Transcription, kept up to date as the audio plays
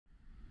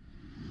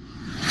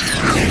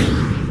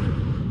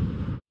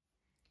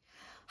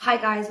Hi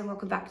guys, and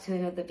welcome back to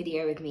another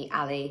video with me,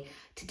 Ali.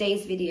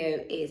 Today's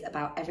video is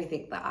about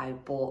everything that I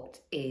bought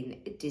in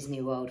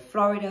Disney World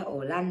Florida,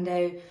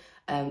 Orlando,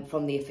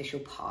 from the official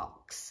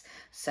parks.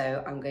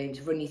 So I'm going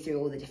to run you through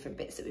all the different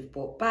bits that we've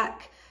bought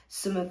back.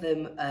 Some of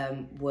them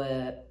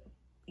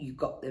you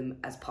got them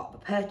as part of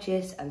a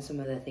purchase, and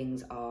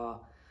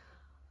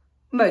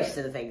most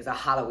of the things are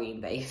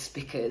Halloween based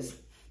because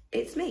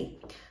it's me.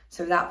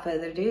 So without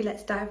further ado,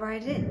 let's dive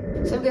right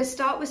in. So I'm going to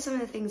start with some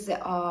of the things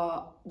that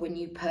are, when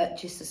you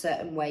purchase a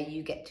certain way,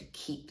 you get to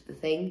keep the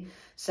thing.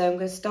 So I'm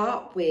going to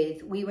start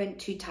with, we went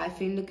to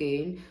Typhoon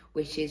Lagoon,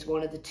 which is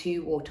one of the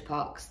 2 water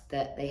parks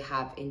that they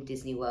have in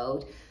Disney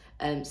World.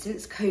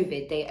 Since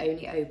COVID, they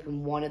only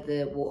open one of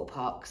the water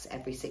parks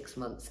every 6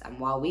 months. And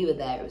while we were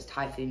there, it was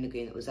Typhoon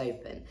Lagoon that was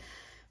open.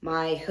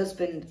 My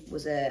husband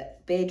was a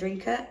beer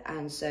drinker,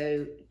 and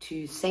so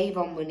to save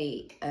on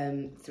money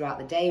throughout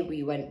the day,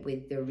 we went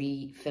with the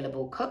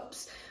refillable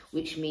cups,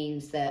 which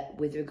means that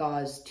with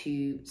regards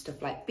to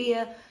stuff like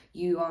beer,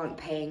 you aren't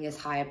paying as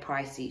high a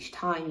price each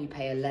time. You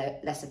pay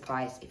a lesser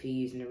price if you're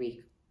using a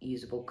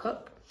reusable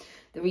cup.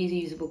 The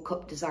reusable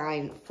cup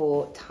design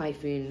for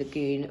Typhoon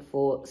Lagoon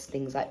for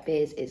things like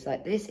beers is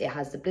like this. It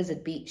has the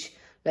Blizzard Beach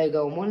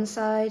logo on one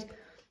side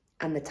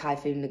and the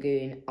Typhoon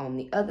Lagoon on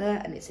the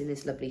other, and it's in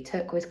this lovely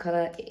turquoise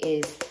colour. It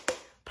is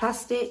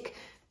plastic,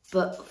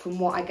 but from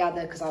what I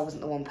gather, because I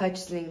wasn't the one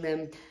purchasing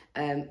them,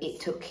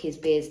 it took his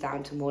beers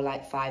down to more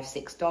like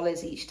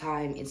 $5–6 each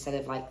time instead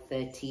of like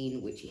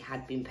 $13, which he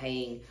had been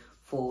paying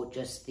for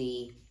just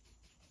the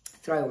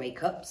throwaway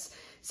cups.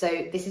 So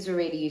this is a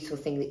really useful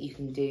thing that you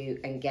can do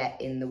and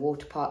get in the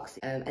water parks,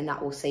 and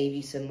that will save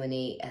you some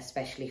money,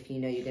 especially if you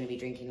know you're going to be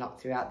drinking a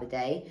lot throughout the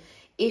day.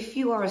 If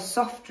you are a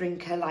soft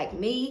drinker like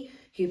me,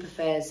 who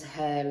prefers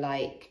her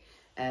like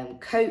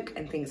Coke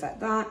and things like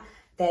that,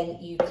 then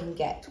you can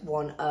get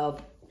one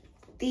of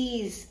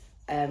these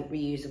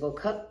reusable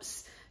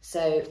cups.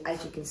 So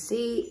as you can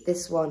see,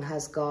 this one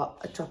has got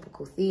a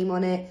tropical theme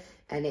on it,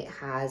 and it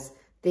has,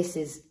 this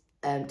is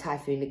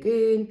Typhoon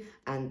Lagoon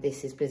and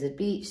this is Blizzard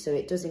Beach, so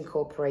it does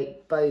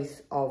incorporate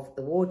both of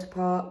the water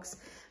parks.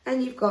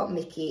 And you've got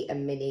Mickey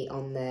and Minnie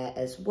on there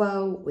as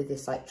well with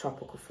this like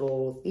tropical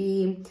floral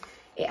theme.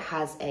 It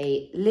has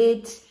a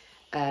lid,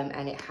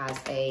 and it has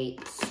a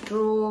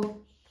straw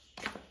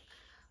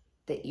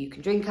that you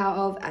can drink out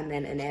of, and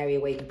then an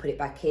area where you can put it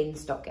back in,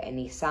 stop getting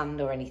any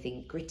sand or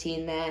anything gritty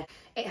in there.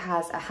 It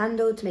has a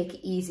handle to make it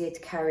easier to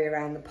carry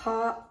around the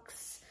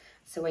parks,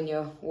 so when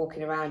you're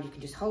walking around you can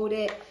just hold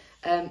it.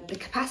 The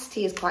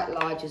capacity is quite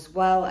large as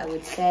well, I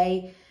would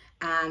say,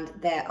 and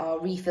there are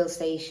refill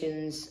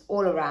stations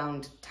all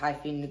around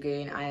Typhoon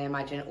Lagoon. I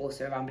imagine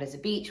also around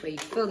Blizzard Beach, where you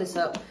can fill this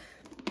up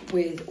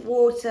with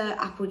water,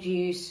 apple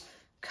juice,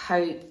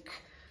 Coke,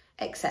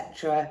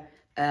 etc.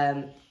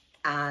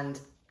 And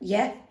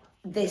yeah,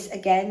 this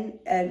again,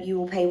 you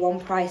will pay one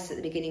price at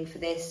the beginning for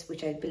this,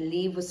 which I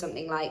believe was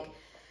something like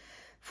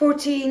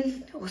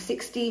 $14 or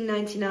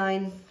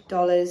 $16.99.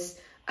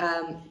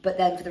 But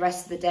then for the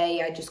rest of the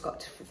day, I just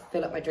got to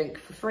fill up my drink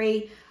for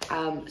free.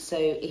 So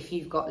if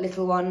you've got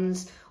little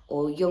ones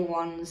or young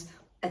ones,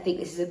 I think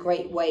this is a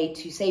great way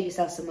to save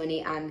yourself some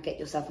money and get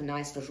yourself a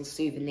nice little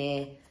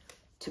souvenir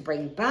to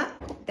bring back.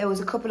 There was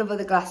a couple of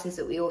other glasses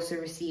that we also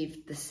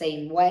received the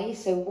same way.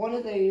 So one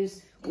of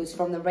those was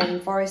from the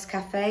Rainforest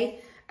Cafe.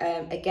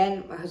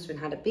 Again, my husband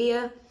had a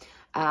beer,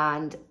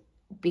 and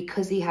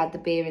because he had the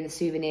beer in the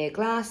souvenir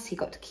glass, he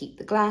got to keep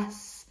the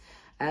glass.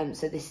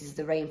 So this is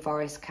the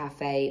Rainforest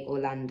Cafe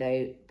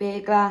Orlando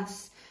beer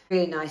glass.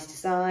 Really nice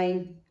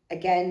design.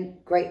 Again,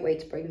 great way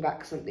to bring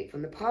back something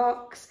from the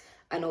parks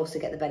and also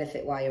get the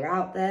benefit while you're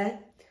out there.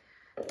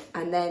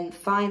 And then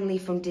finally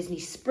from Disney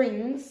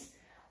Springs,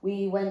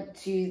 we went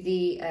to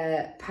the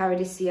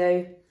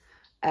Paradiso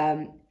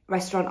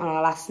restaurant on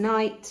our last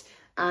night,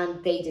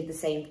 and they did the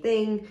same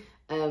thing.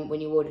 When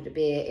you ordered a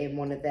beer in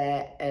one of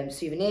their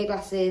souvenir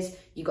glasses,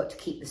 you got to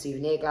keep the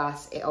souvenir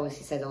glass. It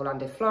obviously says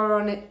Orlando,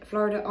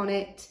 Florida on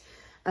it.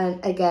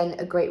 And again,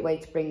 a great way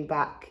to bring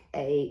back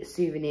a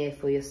souvenir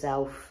for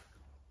yourself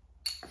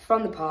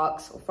from the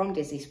parks or from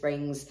Disney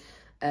Springs,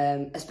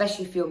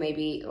 especially if you're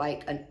maybe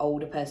like an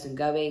older person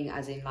going,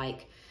 as in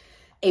like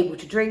able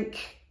to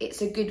drink.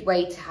 It's a good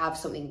way to have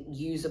something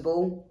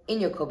usable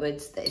in your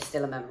cupboards that is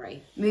still a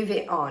memory.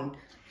 Moving on,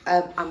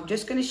 I'm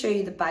just going to show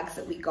you the bags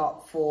that we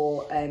got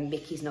for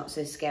Mickey's Not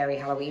So Scary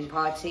Halloween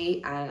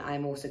Party, and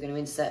I'm also going to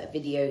insert a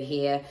video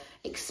here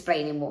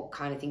explaining what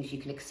kind of things you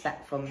can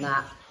expect from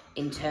that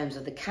in terms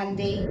of the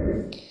candy.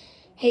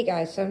 Hey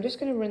guys, so I'm just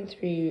going to run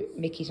through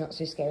Mickey's Not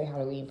So Scary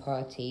Halloween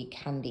Party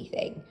candy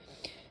thing.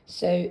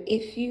 So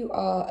if you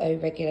are a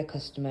regular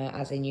customer,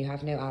 as in you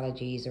have no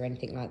allergies or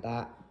anything like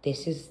that,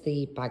 this is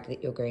the bag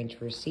that you're going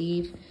to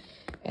receive.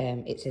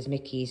 It says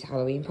Mickey's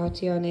Halloween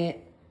Party on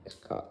it. It's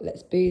got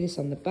Let's Boo This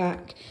on the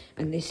back,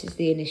 and this is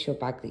the initial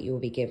bag that you will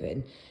be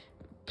given.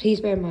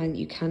 Please bear in mind that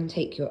you can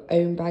take your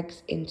own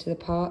bags into the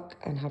park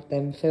and have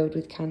them filled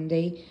with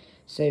candy.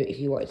 So if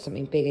you wanted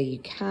something bigger, you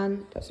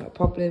can. That's not a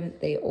problem.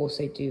 They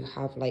also do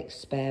have like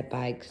spare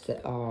bags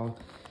that are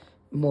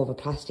more of a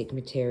plastic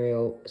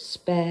material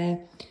spare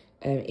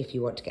if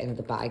you want to get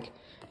another bag.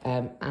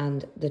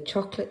 And the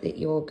chocolate that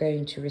you're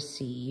going to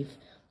receive,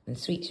 and the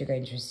sweets you're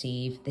going to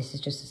receive, this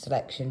is just a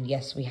selection.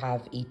 Yes, we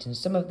have eaten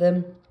some of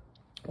them,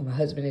 or my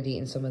husband had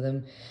eaten some of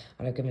them,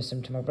 and I've given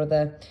some to my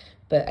brother.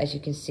 But as you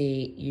can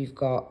see, you've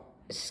got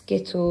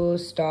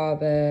Skittles,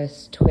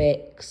 Starburst,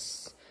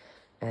 Twix,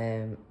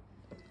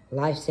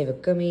 Lifesaver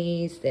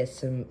gummies. There's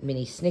some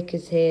mini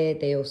Snickers here.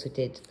 They also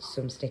did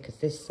some Snickers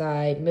this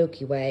side,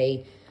 Milky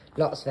Way,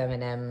 lots of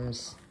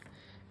M&Ms,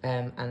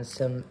 and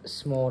some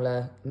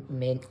smaller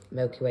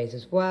Milky Ways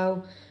as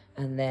well.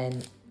 And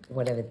then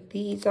whatever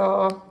these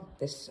are,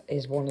 this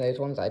is one of those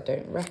ones that I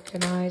don't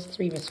recognise,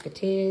 Three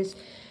Musketeers.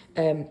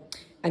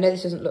 I know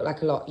this doesn't look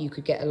like a lot. You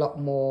could get a lot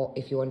more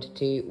if you wanted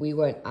to. We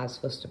weren't as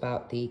fussed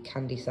about the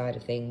candy side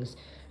of things,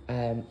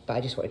 but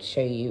I just wanted to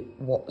show you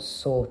what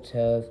sort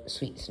of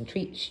sweets and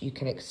treats you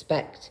can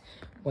expect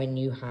when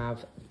you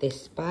have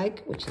this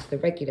bag, which is the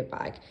regular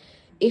bag.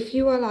 If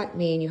you are like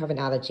me and you have an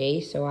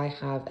allergy, so I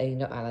have a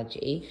nut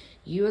allergy,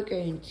 you are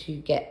going to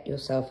get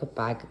yourself a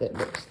bag that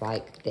looks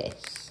like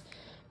this.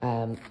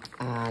 And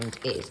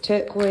it is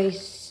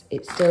turquoise.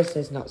 It still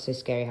says Not So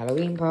Scary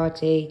Halloween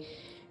Party.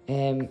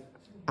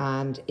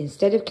 And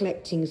instead of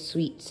collecting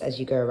sweets as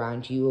you go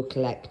around, you will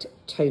collect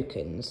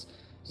tokens.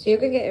 So you're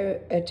going to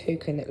get a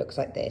token that looks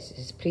like this. It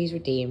says, please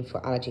redeem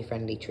for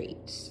allergy-friendly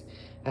treats.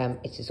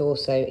 It is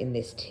also in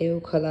this teal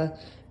colour.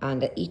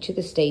 And at each of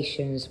the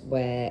stations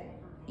where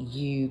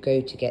you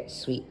go to get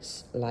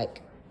sweets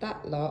like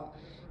that lot,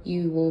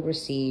 you will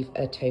receive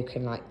a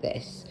token like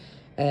this.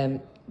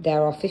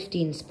 There are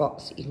 15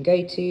 spots that you can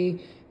go to.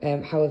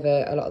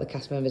 However, a lot of the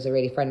cast members are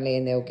really friendly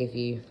and they'll give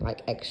you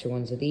like extra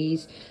ones of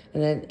these.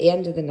 And then at the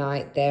end of the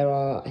night, there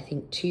are, I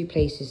think, 2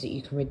 places that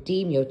you can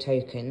redeem your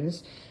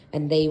tokens,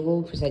 and they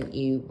will present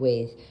you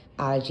with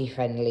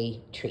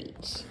allergy-friendly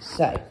treats.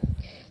 So,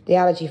 the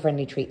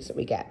allergy-friendly treats that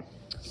we get.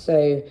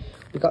 So,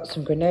 we've got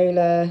some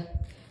granola.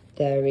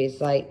 There is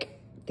like,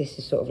 this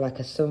is sort of like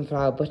a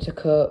sunflower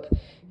buttercup.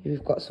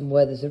 We've got some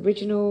Werther's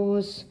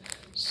Originals,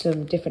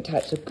 some different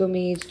types of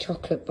gummies,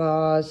 chocolate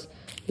bars,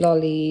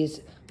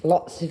 lollies,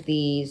 lots of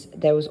these.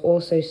 There was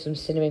also some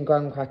cinnamon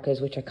graham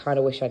crackers, which I kind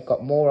of wish I'd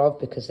got more of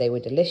because they were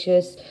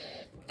delicious.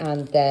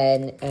 And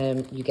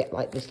then you get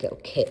like this little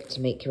kit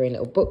to make your own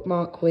little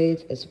bookmark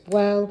with as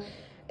well.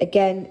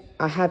 Again,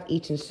 I have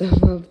eaten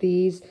some of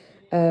these,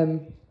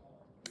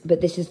 but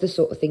this is the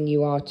sort of thing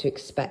you are to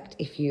expect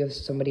if you're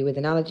somebody with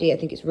an allergy. I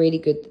think it's really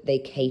good that they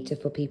cater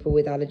for people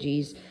with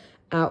allergies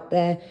out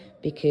there,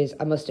 because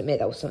I must admit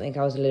that was something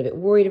I was a little bit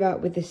worried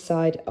about with this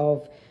side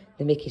of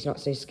the Mickey's Not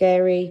So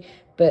Scary.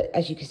 But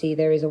as you can see,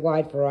 there is a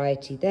wide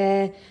variety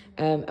there.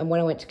 And when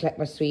I went to collect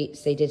my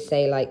sweets, they did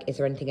say, like, is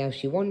there anything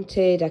else you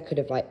wanted? I could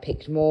have, like,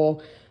 picked more.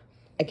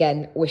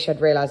 Again, wish I'd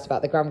realised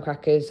about the graham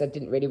crackers. I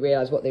didn't really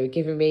realise what they were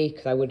giving me,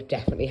 because I would have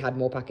definitely had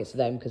more packets of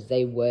them because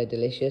they were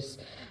delicious.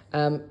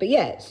 But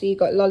yeah, so you've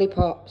got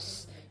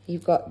lollipops.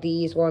 You've got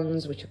these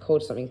ones, which are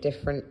called something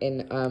different in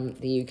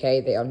the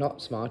UK. They are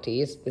not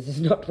Smarties. This is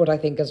not what I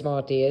think a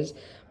Smartie is.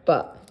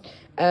 But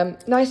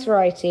nice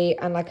variety.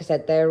 And like I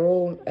said, they're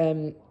all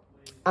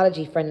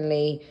allergy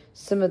friendly.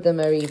 Some of them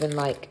are even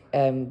like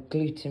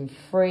gluten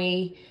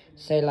free.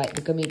 So like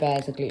the gummy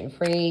bears are gluten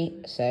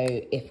free. So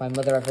if my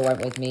mother ever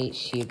went with me,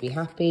 she'd be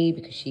happy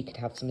because she could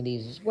have some of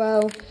these as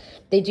well.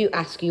 They do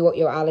ask you what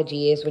your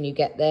allergy is when you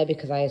get there,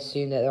 because I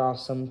assume that there are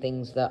some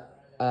things that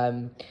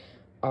are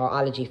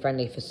allergy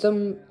friendly for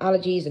some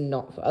allergies and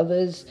not for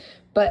others.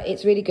 But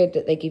it's really good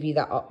that they give you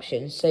that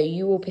option. So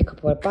you will pick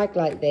up a bag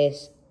like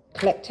this,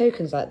 collect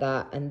tokens like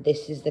that, and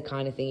this is the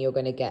kind of thing you're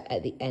going to get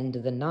at the end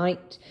of the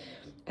night.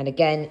 And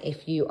again,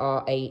 if you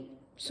are a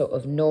sort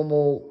of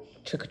normal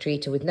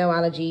trick-or-treater with no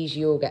allergies,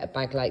 you'll get a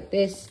bag like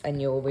this,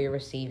 and you'll be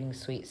receiving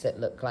sweets that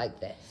look like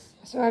this.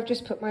 So I've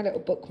just put my little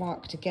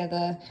bookmark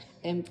together,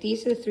 and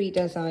these are the 3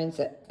 designs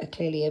that are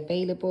clearly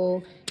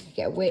available. You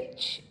get a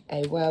witch,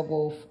 a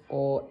werewolf,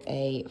 or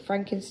a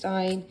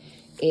Frankenstein.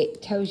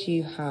 It tells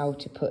you how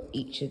to put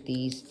each of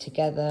these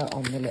together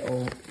on the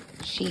little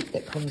sheet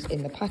that comes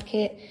in the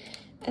packet.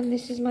 And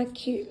this is my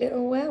cute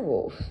little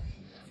werewolf.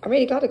 I'm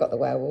really glad I got the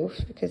werewolf,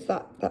 because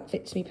that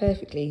fits me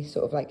perfectly,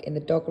 sort of like in the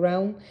dog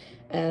realm.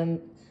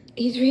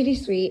 He's really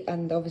sweet,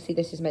 and obviously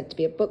this is meant to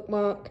be a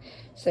bookmark.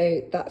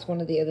 So that's one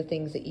of the other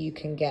things that you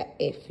can get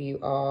if you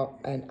are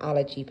an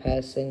allergy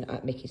person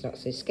at Mickey's Not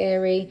So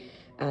Scary.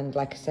 And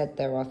like I said,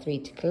 there are 3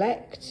 to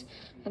collect,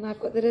 and I've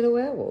got the little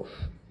werewolf.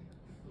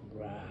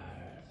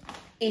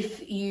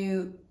 If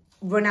you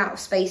run out of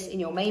space in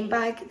your main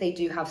bag, they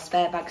do have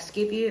spare bags to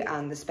give you,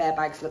 and the spare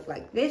bags look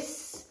like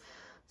this.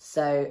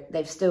 So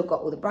they've still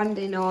got all the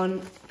branding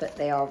on, but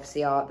they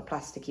obviously are the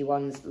plasticky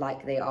ones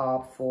like they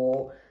are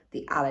for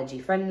the allergy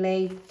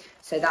friendly.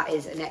 So that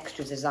is an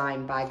extra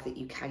design bag that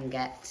you can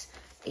get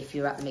if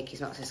you're at the Mickey's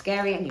Not So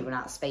Scary and you run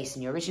out of space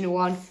in your original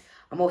one.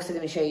 I'm also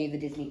going to show you the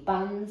Disney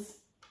bands.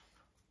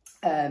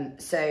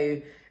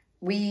 So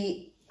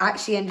we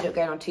actually ended up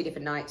going on 2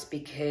 different nights,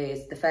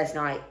 because the first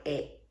night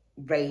it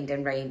rained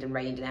and rained and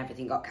rained and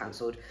everything got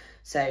cancelled.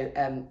 So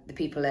the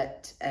people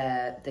at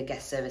the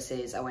guest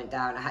services, I went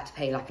down, I had to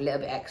pay like a little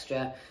bit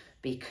extra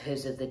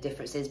because of the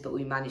differences, but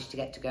we managed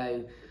to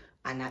go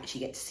and actually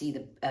get to see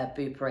the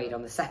Boo Parade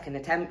on the second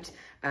attempt.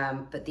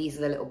 But these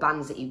are the little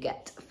bands that you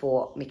get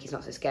for Mickey's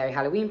Not So Scary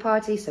Halloween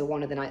Party. So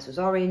one of the nights was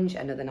orange,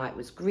 another night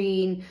was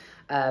green.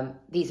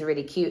 These are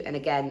really cute, and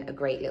again, a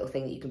great little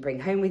thing that you can bring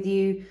home with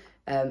you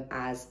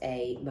as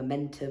a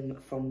momentum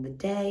from the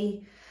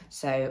day.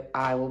 So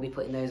I will be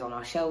putting those on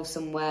our shelves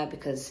somewhere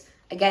because,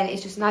 again,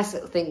 it's just nice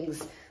little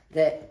things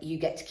that you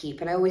get to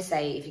keep. And I always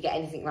say, if you get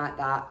anything like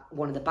that,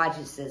 one of the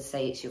badges says,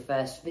 say it's your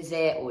first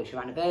visit or it's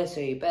your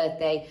anniversary, your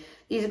birthday.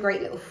 These are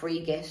great little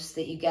free gifts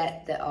that you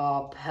get that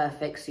are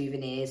perfect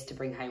souvenirs to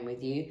bring home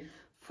with you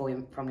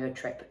from your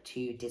trip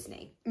to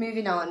Disney.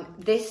 Moving on,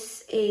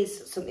 this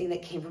is something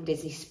that came from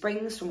Disney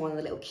Springs, from one of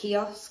the little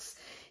kiosks.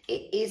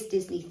 It is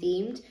Disney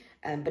themed,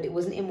 but it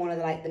wasn't in one of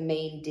the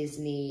main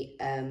Disney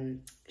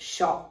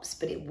shops,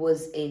 but it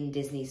was in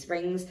Disney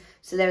Springs.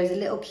 So there is a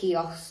little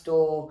kiosk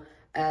store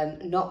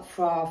not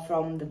far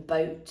from the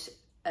boat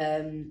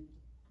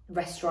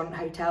restaurant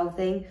hotel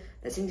thing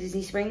that's in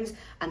Disney Springs,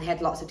 and they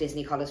had lots of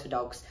Disney collars for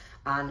dogs.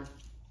 And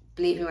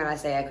believe me when I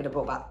say I could have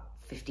brought about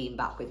 15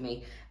 back with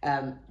me,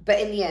 but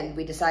in the end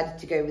we decided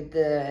to go with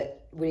the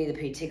Winnie the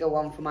Pooh Tigger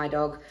one for my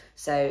dog.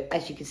 So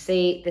as you can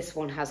see, this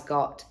one has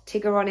got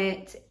Tigger on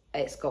it,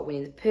 it's got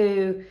Winnie the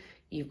Pooh,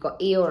 you've got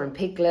Eeyore and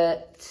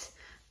Piglet,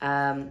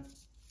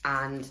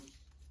 and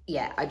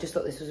yeah, I just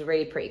thought this was a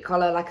really pretty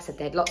collar. Like I said,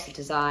 they had lots of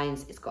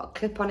designs. It's got a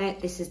clip on it.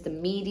 This is the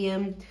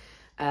medium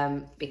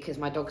because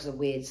my dog's a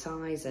weird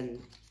size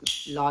and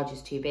large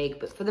is too big.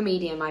 But for the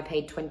medium, I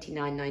paid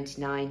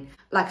 $29.99.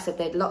 Like I said,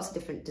 they had lots of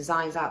different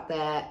designs out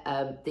there.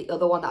 The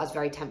other one that I was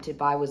very tempted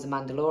by was the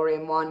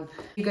Mandalorian one.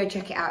 You go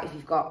check it out if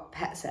you've got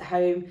pets at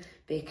home,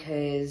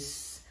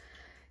 because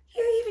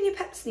you know, even your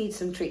pets need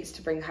some treats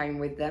to bring home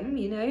with them,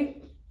 you know.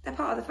 They're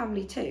part of the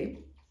family too.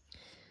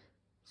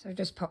 So I've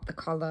just popped the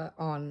collar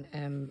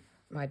on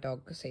my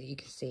dog so you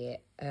can see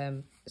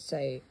it. So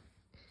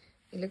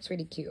it looks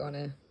really cute on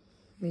her.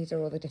 These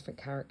are all the different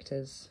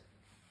characters.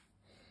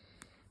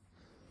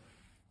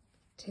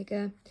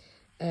 Tigger.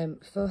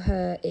 For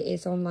her, it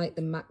is on like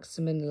the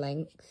maximum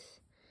length.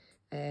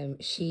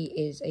 She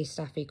is a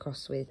Staffy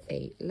cross with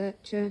a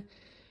Lurcher.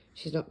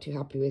 She's not too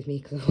happy with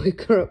me because I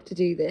woke her up to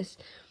do this.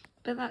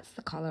 But that's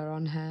the collar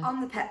on her.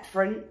 On the pet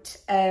front,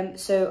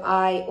 so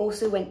I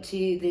also went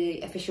to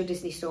the official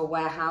Disney Store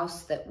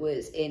warehouse that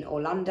was in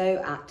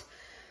Orlando at,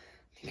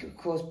 I think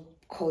it was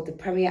called the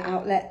Premier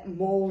Outlet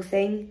Mall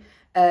thing.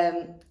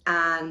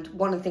 And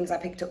one of the things I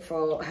picked up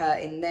for her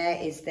in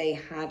there is they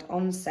had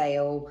on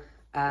sale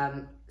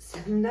some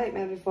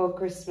Nightmare Before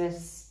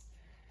Christmas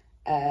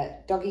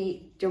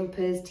doggy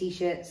jumpers,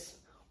 t-shirts,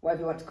 whatever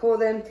you want to call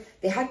them.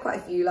 They had quite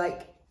a few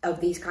of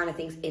these kind of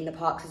things in the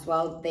parks as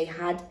well. They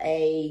had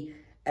a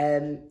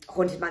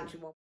Haunted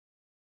Mansion one,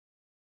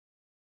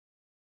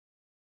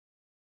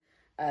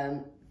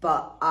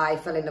 but I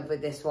fell in love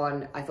with this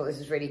one. I thought this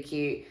was really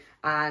cute,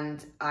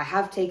 and I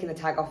have taken the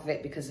tag off of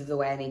it because of the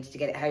way I needed to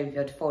get it home to be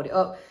able to fold it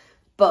up.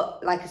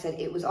 But like I said,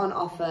 it was on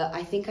offer.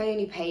 I think I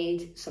only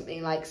paid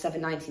something like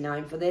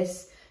 $7.99 for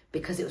this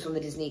because it was from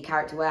the Disney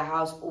Character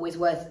Warehouse. Always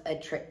worth a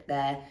trip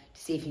there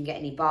to see if you can get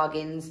any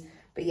bargains.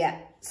 But yeah,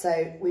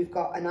 so we've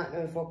got a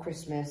Nightmare Before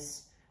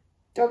Christmas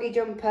doggy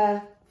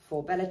jumper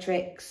for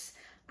Bellatrix,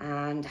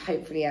 and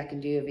hopefully I can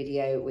do a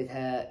video with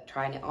her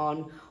trying it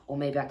on, or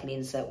maybe I can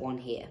insert one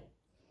here.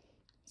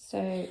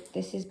 So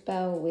this is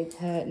Belle with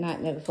her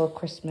Nightmare Before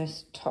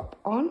Christmas top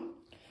on.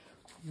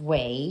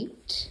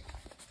 Wait.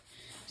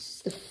 This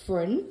is the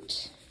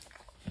front.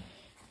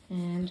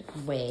 And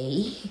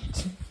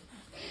wait.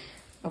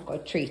 I've got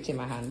a treat in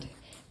my hand.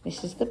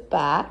 This is the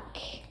back.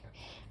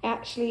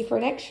 Actually, for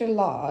an extra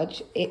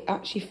large, it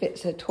actually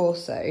fits her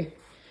torso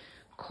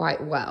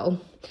quite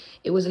well.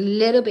 It was a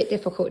little bit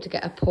difficult to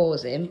get her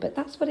paws in, but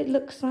that's what it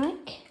looks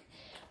like.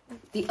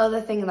 The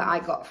other thing that I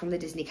got from the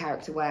Disney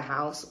Character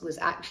Warehouse was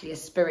actually a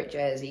Spirit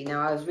jersey.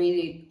 Now, I was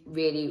really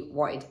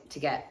wanted to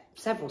get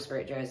several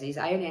Spirit jerseys.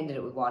 I only ended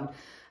up with one.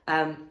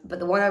 But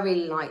the one I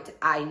really liked,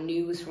 I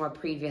knew was from a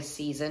previous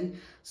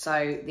season.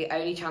 So the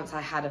only chance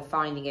I had of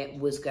finding it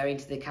was going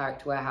to the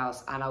Character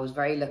Warehouse. And I was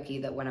very lucky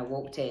that when I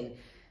walked in,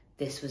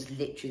 this was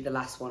literally the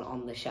last one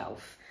on the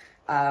shelf.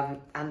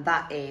 And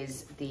that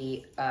is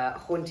the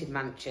Haunted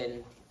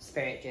Mansion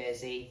Spirit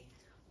jersey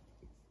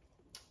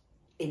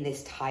in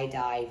this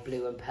tie-dye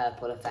blue and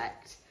purple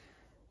effect.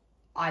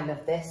 I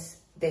love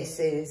this. This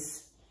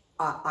is,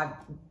 I'm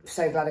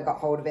so glad I got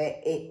hold of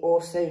it. It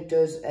also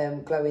does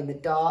glow in the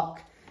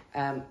dark.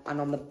 And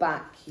on the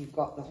back, you've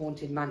got the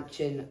Haunted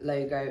Mansion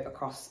logo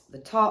across the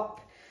top.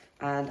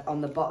 And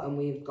on the bottom,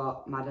 we've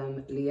got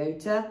Madame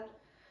Leota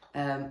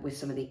with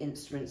some of the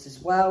instruments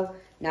as well.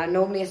 Now,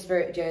 normally a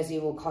Spirit jersey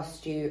will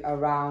cost you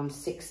around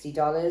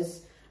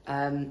 $60.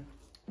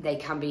 They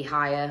can be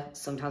higher,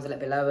 sometimes a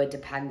little bit lower,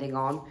 depending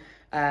on.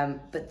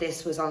 But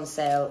this was on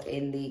sale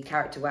in the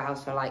Character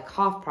Warehouse for like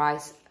half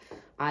price.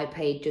 I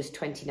paid just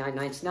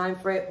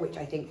 $29.99 for it, which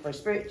I think for a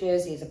Spirit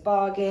jersey is a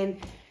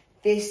bargain.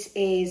 This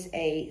is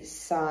a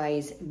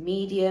size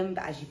medium,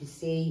 but as you can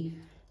see,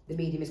 the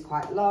medium is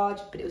quite large,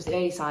 but it was the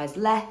only size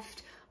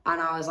left.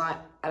 And I was like,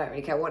 I don't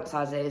really care what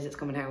size it is, it's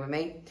coming home with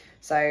me.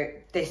 So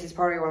this is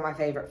probably one of my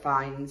favourite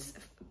finds.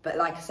 But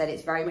like I said,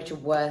 it's very much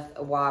worth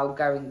a while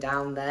going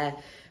down there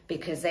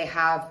because they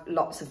have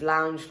lots of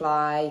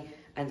Loungefly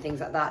and things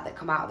like that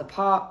come out of the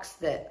parks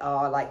that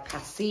are like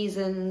past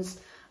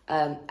seasons.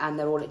 And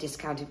they're all at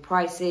discounted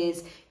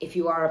prices. If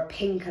you are a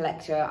pin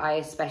collector, I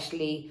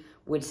especially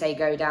would say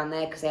go down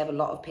there because they have a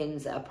lot of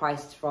pins that are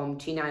priced from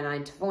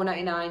 $2.99 to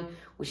 $4.99,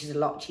 which is a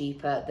lot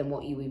cheaper than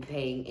what you would be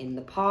paying in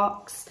the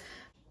parks.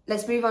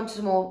 Let's move on to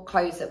some more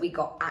clothes that we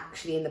got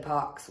actually in the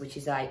parks, which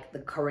is like the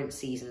current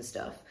season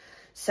stuff.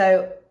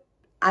 So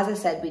as I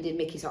said, we did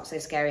Mickey's Not So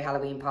Scary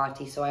Halloween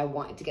party, so I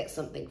wanted to get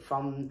something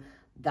from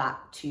that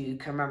to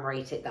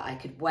commemorate it that I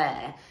could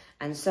wear.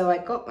 And so I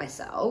got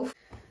myself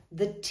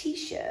the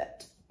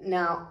t-shirt.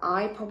 Now,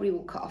 I probably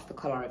will cut off the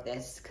collar of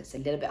this because it's a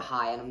little bit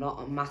high and I'm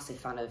not a massive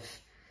fan of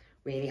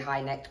really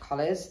high-necked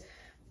collars.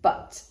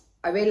 But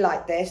I really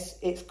like this.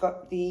 It's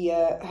got the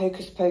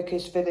Hocus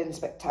Pocus Villain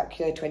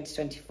Spectacular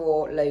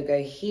 2024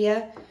 logo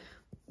here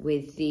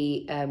with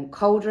the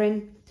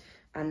cauldron.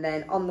 And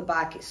then on the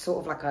back, it's sort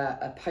of like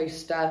a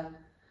poster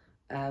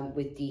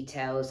with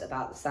details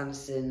about the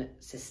Sanderson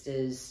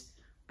sisters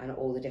and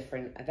all the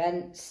different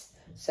events.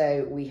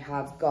 So we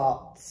have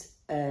got...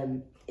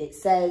 it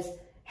says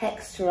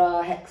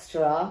Hextra,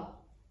 Hextra,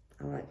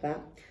 I like that.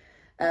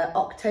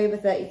 October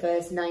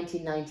 31st,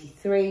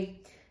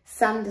 1993.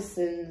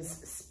 Sanderson's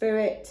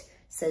Spirit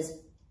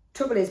says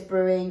Trouble is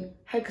Brewing,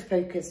 Hocus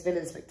Pocus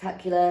Villain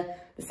Spectacular.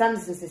 The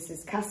Sanderson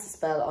sisters cast a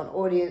spell on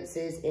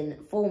audiences in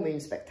Full Moon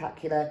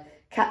Spectacular.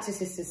 Catch the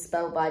sisters'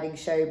 spellbinding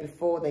show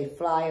before they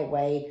fly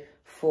away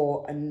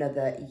for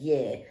another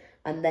year.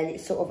 And then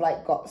it's sort of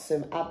like got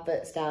some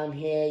adverts down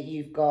here.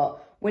 You've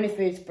got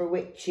Winifred's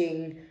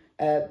Bewitching,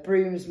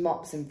 Brooms,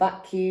 Mops and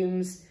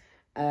Vacuums,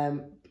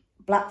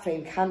 Black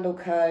Flame Candle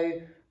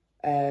Co.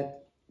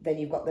 Then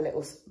you've got the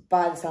little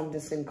By the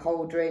Sanderson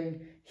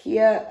Cauldron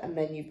here. And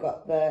then you've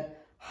got the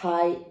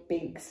High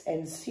Binks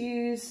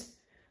Ensues.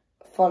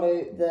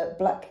 Follow the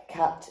Black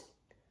Cat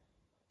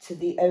to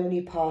the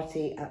only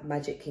party at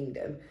Magic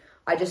Kingdom.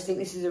 I just think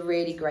this is a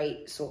really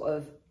great sort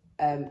of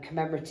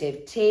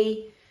commemorative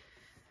tee.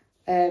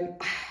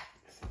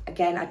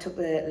 Again, I took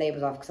the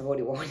labels off because I've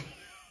already worn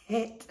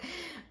it.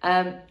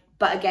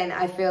 But again,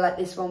 I feel like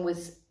this one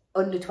was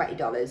under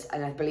 $20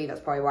 and I believe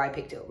that's probably why I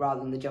picked it up rather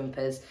than the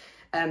jumpers.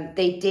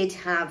 They did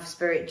have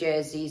Spirit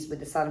jerseys with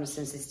the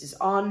Sanderson sisters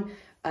on.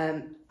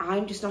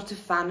 I'm just not a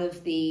fan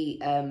of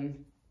the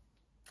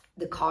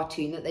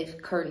cartoon that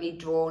they've currently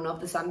drawn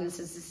of the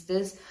Sanderson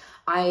sisters.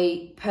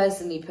 I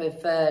personally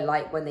prefer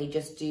like when they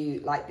just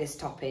do like this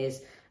top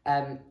is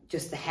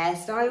just the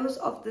hairstyles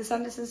of the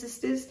Sanderson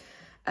sisters.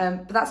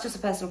 But that's just a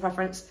personal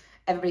preference.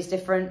 Everybody's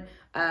different.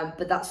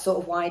 But that's sort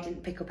of why I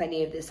didn't pick up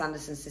any of the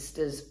Sanderson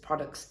sisters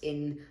products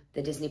in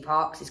the Disney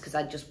parks, is because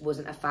I just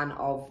wasn't a fan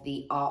of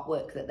the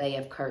artwork that they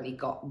have currently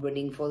got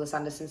running for the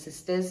Sanderson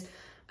sisters.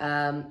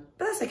 But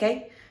that's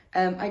okay.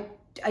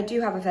 I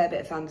do have a fair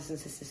bit of Sanderson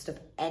sisters stuff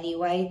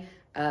anyway.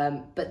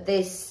 But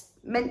this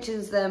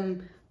mentions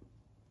them,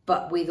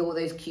 but with all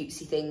those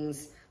cutesy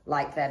things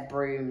like their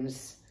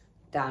brooms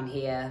down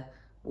here,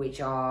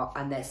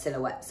 and their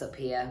silhouettes up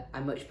here. I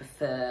much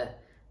prefer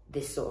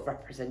this sort of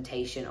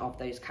representation of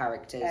those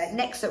characters.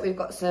 Next up, we've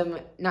got some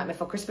Nightmare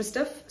Before Christmas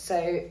stuff. So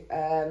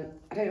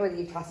I don't know whether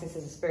you class this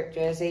as a Spirit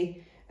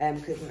jersey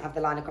because it doesn't have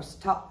the line across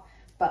the top,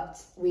 but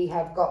we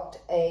have got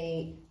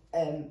a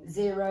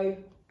Zero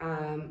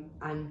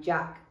and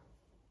Jack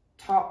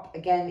top,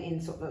 again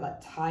in sort of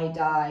like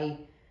tie-dye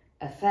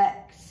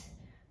effect,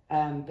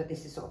 but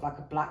this is sort of like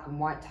a black and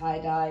white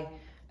tie-dye.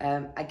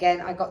 Again,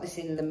 I got this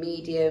in the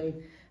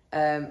medium.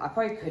 I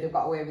probably could have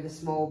got away with a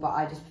small, but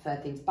I just prefer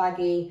things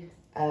baggy.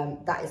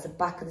 That is the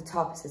back of the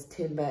top. It says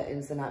Tim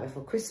Burton's The Night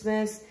Before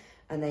Christmas.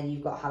 And then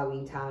you've got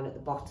Halloween Town at the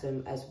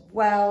bottom as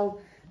well.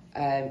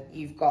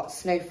 You've got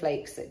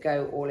snowflakes that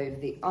go all over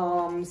the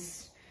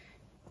arms,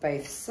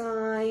 both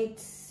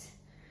sides.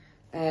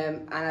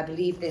 And I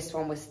believe this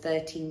one was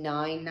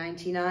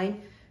 $39.99.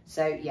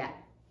 So yeah,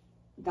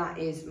 that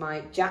is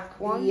my Jack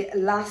one. The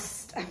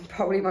last and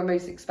probably my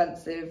most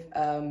expensive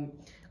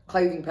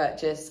clothing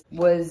purchase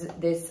was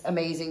this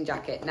amazing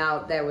jacket. Now,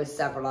 there were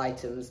several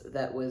items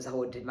that was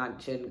Haunted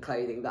Mansion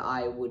clothing that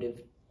I would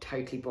have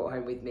totally brought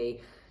home with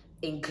me,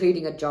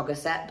 including a jogger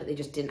set, but they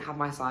just didn't have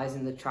my size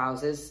in the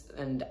trousers.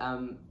 And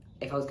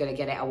if I was going to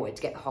get it, I wanted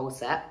to get the whole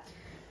set.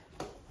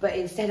 But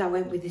instead, I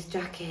went with this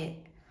jacket,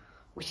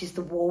 which is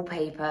the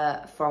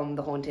wallpaper from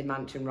the Haunted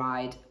Mansion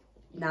ride.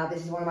 Now,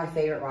 this is one of my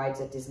favourite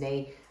rides at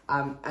Disney.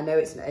 I know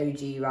it's an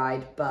OG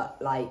ride, but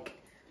like,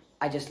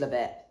 I just love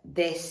it.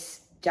 This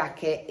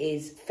jacket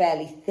is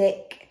fairly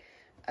thick.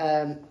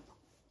 It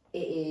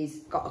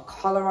is got a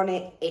collar on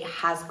it. It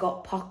has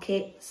got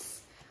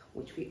pockets,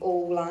 which we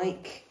all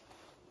like.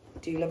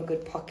 Do love a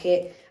good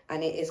pocket.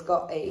 and it has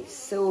got a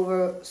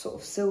silver, sort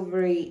of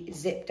silvery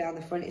zip down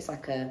the front. It's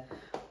like a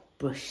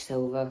brush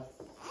silver.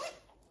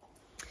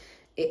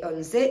 It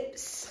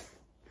unzips,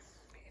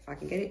 if I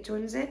can get it to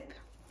unzip.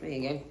 There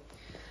you go.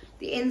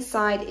 The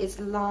inside is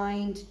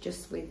lined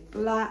just with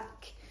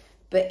black,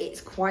 but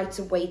it's quite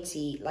a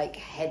weighty, like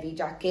heavy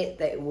jacket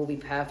that will be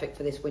perfect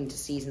for this winter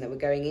season that we're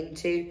going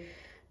into.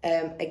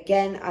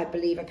 Again, I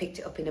believe I picked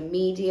it up in a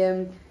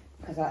medium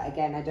because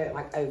again, I don't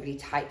like overly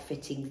tight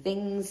fitting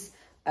things,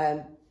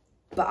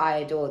 but I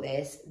adore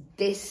this.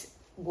 This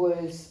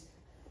was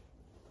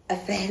a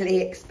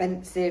fairly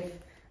expensive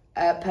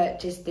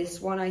purchase.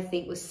 This one I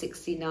think was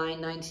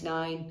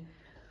 $69.99.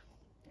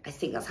 I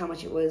think that's how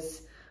much it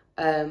was.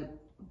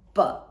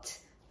 But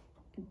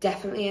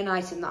definitely an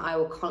item that I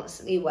will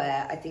constantly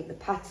wear. I think the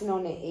pattern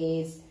on it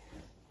is,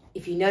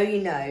 if you know, you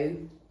know,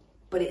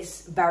 but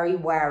it's very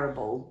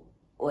wearable,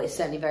 or it's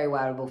certainly very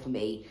wearable for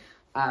me.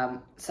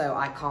 So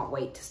I can't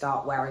wait to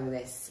start wearing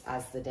this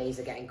as the days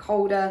are getting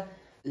colder.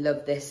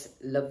 Love this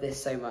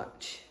so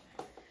much.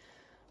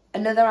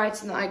 Another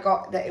item that I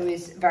got that it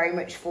was very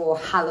much for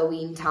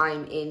Halloween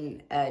time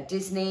in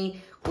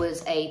Disney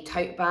was a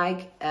tote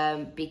bag,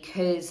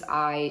 because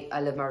I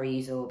love my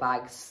reusable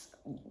bags.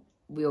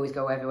 We always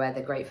go everywhere.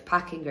 They're great for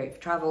packing, great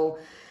for travel.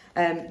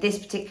 This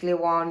particular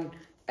one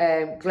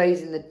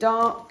glows in the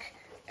dark,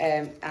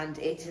 and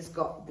it has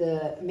got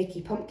the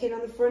Mickey pumpkin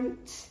on the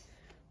front,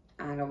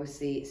 and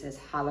obviously it says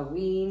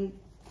Halloween.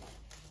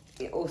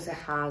 It also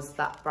has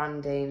that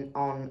branding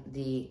on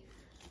the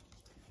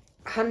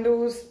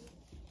handles,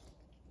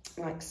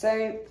 like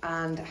so,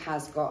 and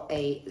has got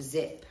a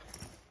zip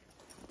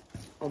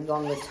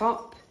along the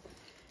top.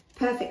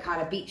 Perfect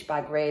kind of beach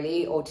bag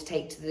really, or to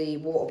take to the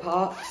water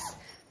parks.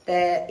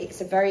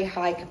 It's a very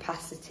high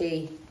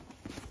capacity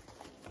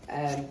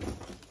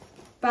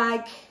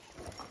bag,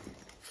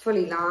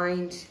 fully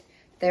lined.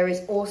 There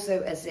is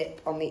also a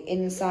zip on the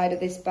inside of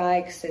this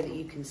bag so that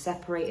you can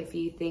separate a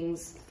few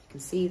things. You can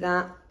see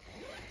that.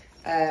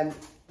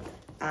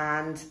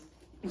 And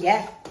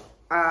yeah,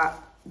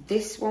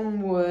 this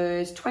one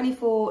was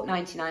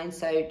 $24.99,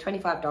 so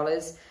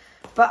 $25.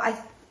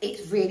 But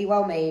it's really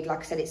well made.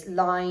 Like I said, it's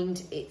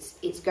lined.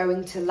 It's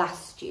going to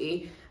last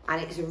you,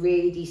 and it's a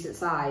really decent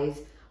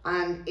size.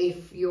 And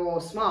if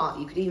you're smart,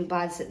 you could even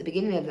buy this at the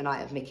beginning of the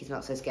night of Mickey's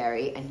Not So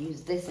Scary and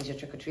use this as your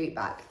trick-or-treat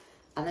bag.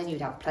 And then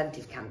you'd have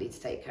plenty of candy to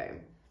take home.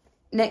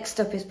 Next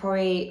up is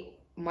probably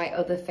my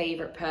other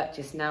favourite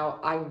purchase. Now,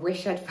 I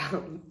wish I'd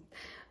found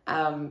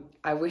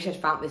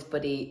this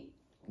buddy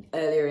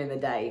earlier in the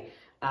day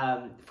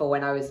for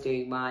when I was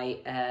doing my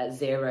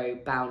zero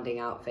bounding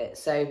outfit.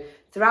 So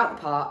throughout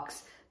the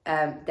parks,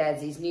 there's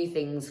these new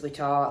things which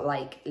are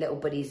like little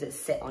buddies that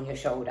sit on your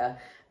shoulder,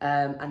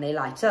 and they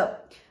light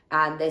up.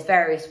 And there's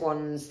various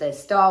ones. There's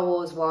Star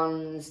Wars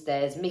ones,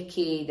 there's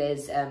Mickey,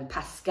 there's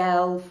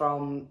Pascal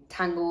from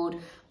Tangled,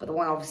 but the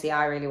one obviously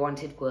I really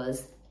wanted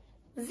was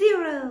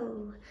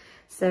Zero.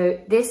 So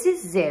this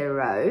is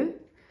Zero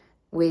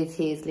with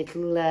his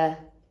little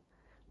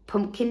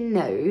pumpkin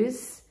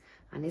nose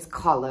and his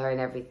collar and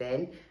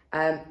everything.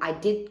 I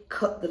did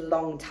cut the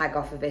long tag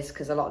off of this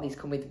because a lot of these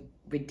come with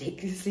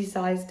ridiculously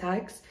sized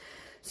tags.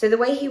 So the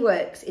way he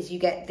works is you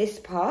get this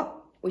part,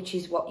 which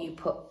is what you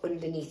put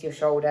underneath your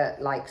shoulder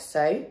like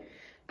so.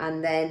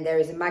 And then there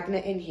is a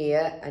magnet in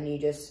here and you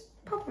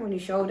just pop him on your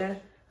shoulder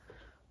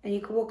and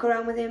you can walk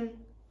around with him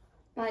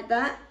like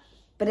that.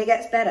 But it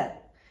gets better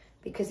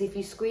because if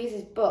you squeeze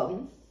his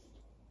bum,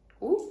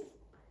 ooh,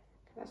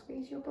 can I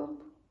squeeze your bum?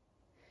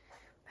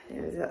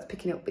 That's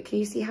picking up, but can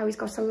you see how he's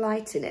got a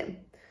light in him?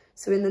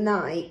 So in the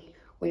night,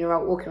 when you're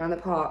out walking around the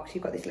park,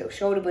 you've got this little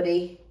shoulder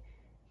buddy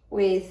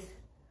with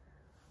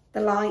the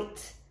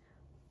light.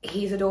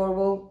 He's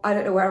adorable. I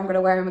don't know where I'm going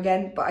to wear him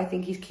again, but I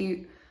think he's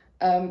cute.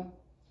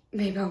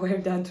 Maybe I'll wear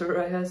him down to a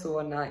rehearsal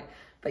one night.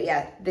 But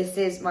yeah, this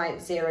is my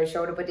Zero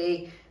shoulder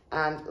buddy.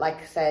 And like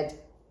I said,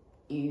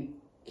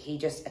 he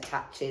just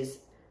attaches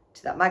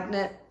to that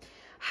magnet.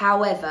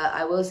 However,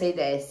 I will say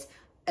this,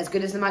 as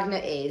good as the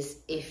magnet is,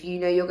 if you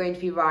know you're going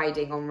to be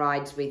riding on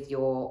rides with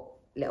your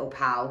little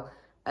pal,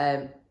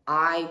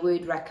 I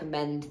would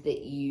recommend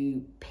that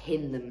you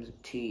pin them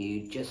to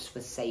you just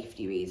for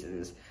safety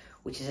reasons,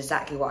 which is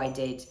exactly what I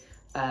did.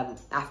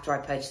 After I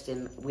purchased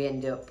him, we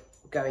ended up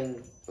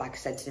going, like I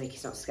said, to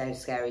Mickey's Not So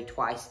Scary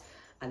twice.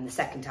 And the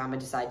second time I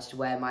decided to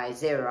wear my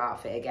Zero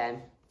outfit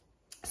again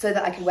so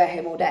that I could wear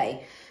him all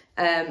day.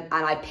 And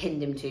I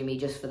pinned him to me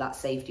just for that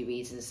safety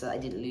reason so that I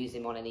didn't lose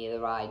him on any of the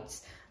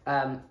rides.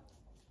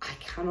 I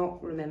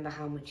cannot remember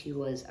how much he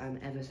was. I'm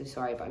ever so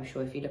sorry, but I'm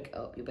sure if you look it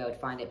up, you'll be able to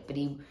find it. But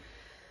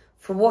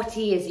for what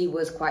he is, he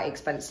was quite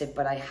expensive,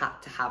 but I had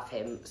to have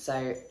him.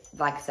 So,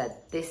 like I said,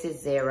 this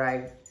is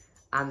Zero.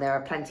 And there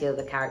are plenty of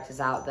other characters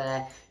out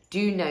there.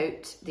 Do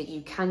note that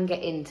you can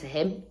get into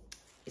him.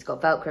 It's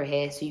got Velcro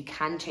here, so you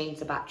can change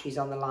the batteries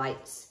on the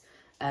lights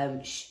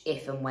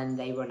if and when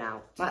they run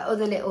out. My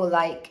other little,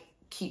 like,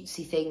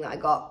 cutesy thing that I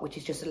got, which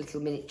is just a little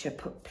miniature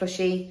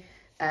plushie,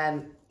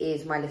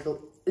 is my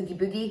little Oogie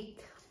Boogie.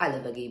 I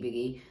love Oogie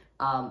Boogie.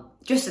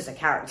 just as a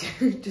character.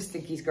 Just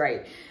think he's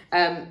great.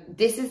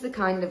 This is the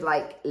kind of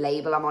like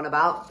label I'm on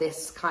about.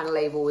 This kind of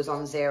label was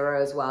on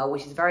 0 as well,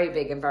 which is very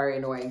big and very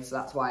annoying, so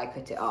that's why I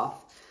cut it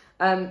off.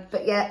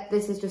 But yeah,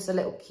 this is just a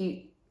little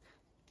cute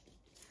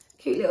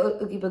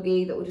little Oogie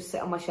Boogie that will just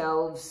sit on my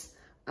shelves.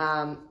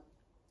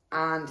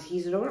 And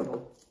he's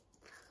adorable.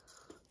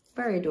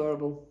 Very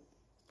adorable.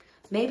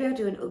 Maybe I'll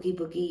do an Oogie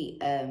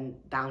Boogie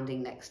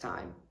bounding next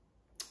time.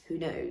 Who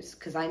knows?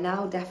 Because I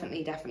now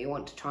definitely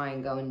want to try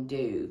and go and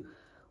do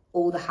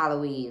all the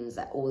Halloweens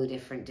at all the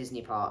different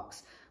Disney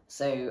parks.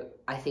 So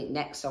I think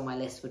next on my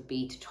list would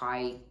be to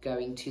try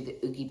going to the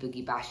Oogie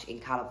Boogie Bash in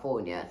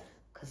California,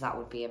 because that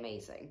would be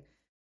amazing.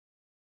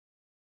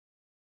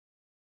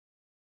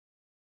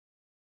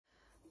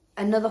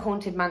 Another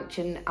Haunted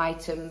Mansion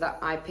item that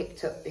I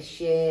picked up this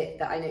year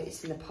that I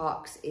noticed in the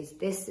parks is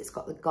this. It's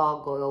got the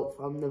gargoyle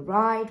from the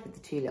ride with the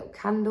 2 little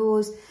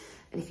candles.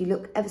 And if you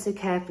look ever so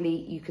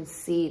carefully, you can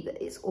see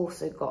that it's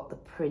also got the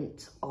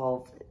print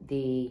of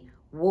the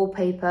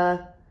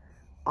wallpaper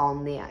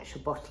on the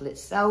actual bottle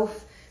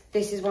itself.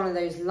 This is one of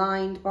those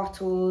lined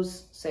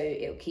bottles, so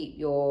it'll keep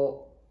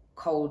your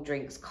cold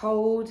drinks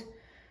cold.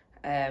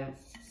 I'm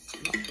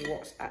not sure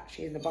what's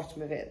actually in the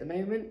bottom of it at the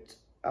moment.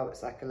 Oh,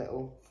 it's like a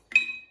little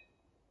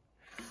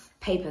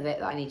paper bit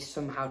that I need to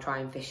somehow try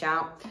and fish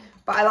out.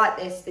 But I like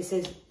this. This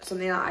is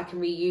something that I can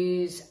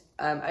reuse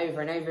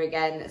over and over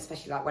again,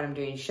 especially like when I'm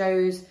doing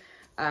shows.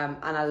 And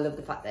I love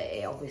the fact that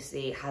it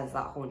obviously has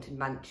that Haunted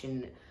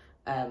Mansion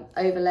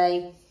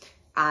overlay.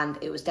 And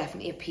it was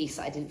definitely a piece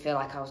that I didn't feel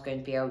like I was going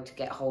to be able to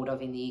get hold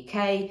of in the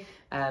UK,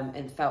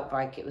 and felt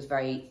like it was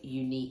very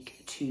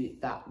unique to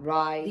that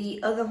ride.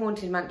 The other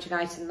Haunted Mansion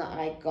item that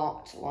I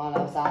got while I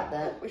was out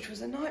there, which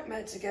was a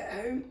nightmare to get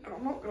home,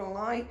 I'm not gonna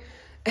lie,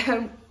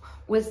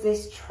 was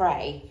this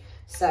tray.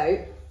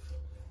 So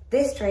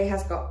this tray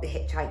has got the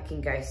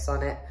Hitchhiking Ghosts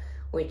on it,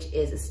 which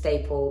is a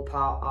staple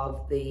part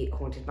of the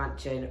Haunted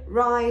Mansion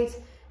ride.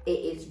 It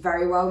is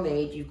very well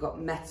made. You've got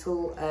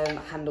metal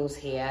handles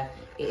here.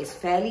 It is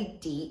fairly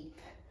deep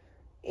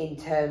in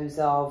terms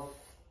of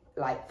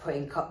like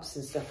putting cups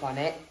and stuff on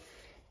it.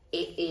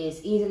 It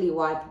is easily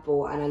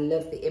wipeable, and I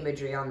love the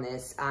imagery on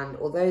this. And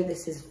although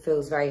this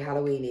feels very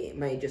Halloweeny, it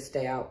may just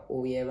stay out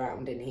all year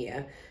round in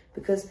here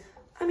because,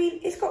 I mean,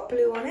 it's got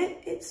blue on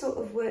it. It sort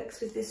of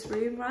works with this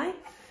room, right?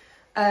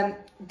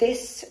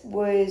 This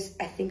was,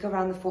 I think,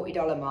 around the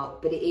 $40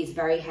 mark, but it is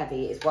very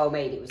heavy. It's well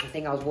made. It was the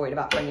thing I was worried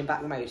about bringing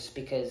back the most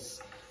because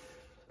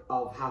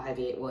of how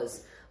heavy it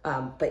was.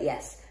 But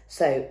yes,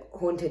 so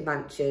Haunted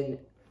Mansion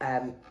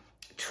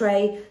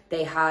tray.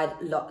 They had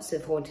lots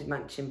of Haunted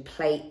Mansion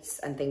plates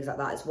and things like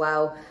that as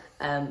well.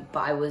 But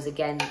I was,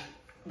 again,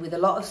 with a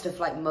lot of stuff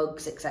like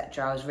mugs,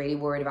 etc., I was really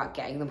worried about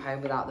getting them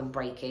home without them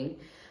breaking.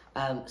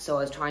 So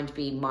I was trying to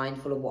be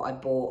mindful of what I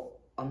bought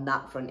on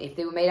that front. If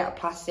they were made out of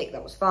plastic,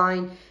 that was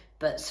fine,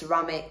 but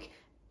ceramic,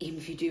 even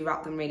if you do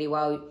wrap them really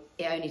well,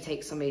 it only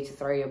takes somebody to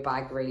throw your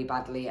bag really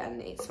badly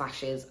and it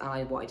smashes, and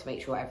I wanted to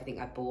make sure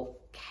everything I bought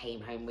came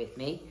home with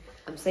me.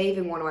 I'm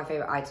saving one of my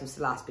favourite items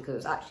to last because it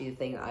was actually the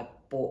thing that I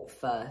bought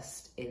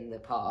first in the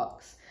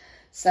parks.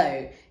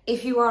 So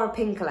if you are a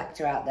pin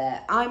collector out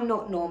there, I'm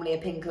not normally a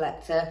pin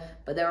collector,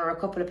 but there are a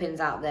couple of pins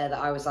out there that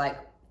I was like,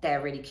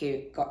 they're really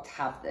cute, got to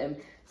have them.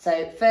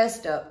 So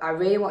first up, I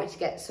really wanted to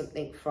get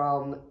something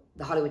from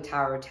the Hollywood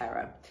Tower of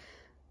Terror.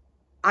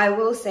 I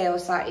will say I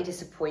was slightly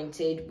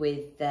disappointed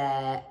with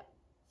the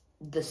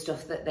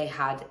stuff that they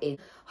had in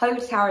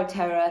Hollywood Tower of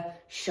Terror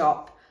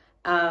shop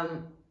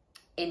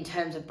in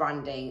terms of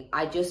branding.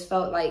 I just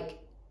felt like,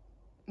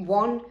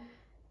 one,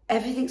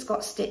 everything's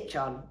got Stitch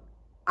on.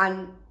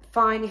 And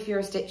fine if you're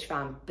a Stitch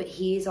fan, but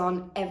he is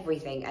on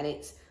everything, and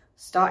it's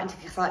starting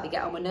to slightly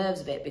get on my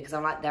nerves a bit because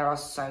I'm like, there are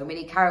so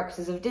many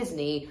characters of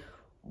Disney.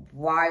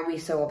 Why are we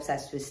so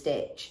obsessed with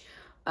Stitch?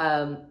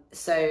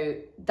 So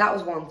that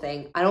was one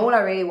thing, and all I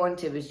really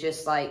wanted was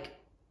just like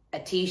a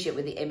t-shirt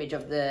with the image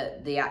of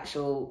the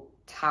actual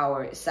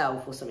tower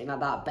itself or something like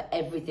that, but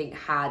everything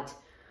had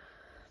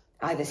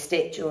either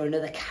Stitch or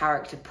another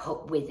character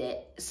put with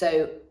it.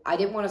 So I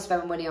didn't want to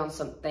spend money on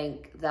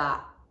something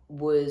that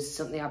was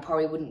something I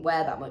probably wouldn't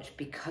wear that much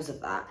because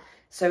of that.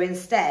 So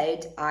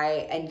instead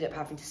I ended up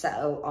having to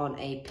settle on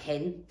a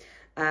pin,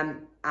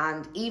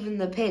 and even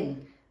the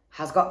pin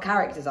has got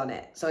characters on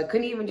it. So I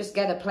couldn't even just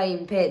get a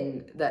plain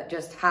pin that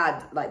just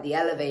had like the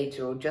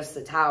elevator or just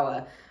the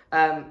tower.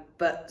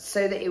 But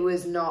so that it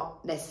was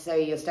not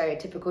necessarily your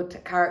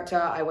stereotypical character,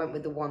 I went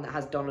with the one that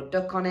has Donald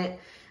Duck on it.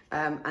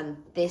 And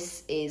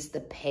this is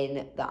the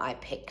pin that I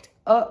picked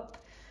up.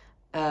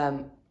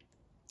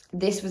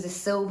 This was a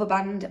silver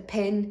band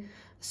pin.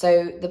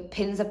 So the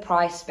pins are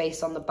priced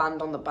based on the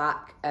band on the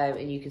back,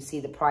 and you can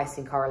see the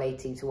pricing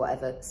correlating to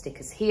whatever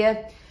stickers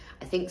here.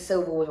 I think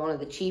silver was one of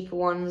the cheaper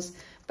ones.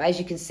 But as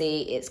you can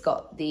see, it's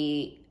got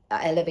the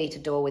elevator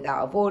door with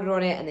out of order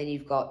on it, and then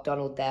you've got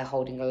Donald there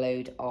holding a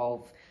load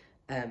of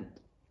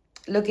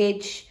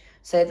luggage.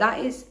 So that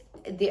is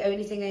the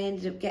only thing I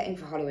ended up getting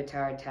for Hollywood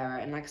Tower of Terror.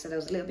 And like I said, I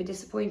was a little bit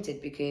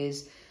disappointed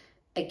because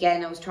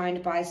Again, I was trying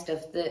to buy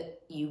stuff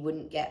that you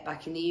wouldn't get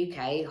back in the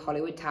UK.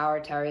 Hollywood Tower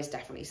Terror is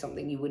definitely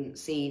something you wouldn't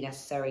see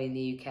necessarily in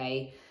the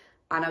UK.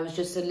 And I was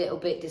just a little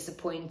bit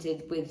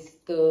disappointed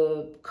with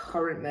the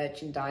current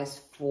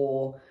merchandise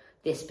for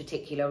this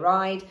particular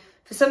ride.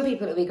 For some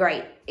people, it'll be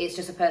great. It's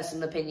just a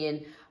personal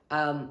opinion.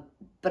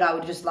 But I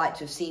would just like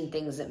to have seen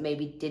things that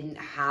maybe didn't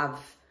have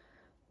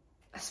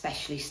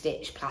especially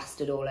stitched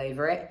plastered all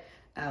over it.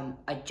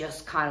 I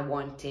just kind of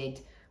wanted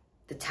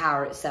the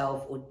tower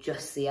itself or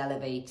just the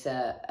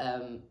elevator.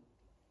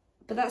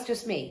 But that's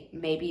just me.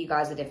 Maybe you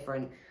guys are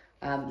different.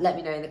 Let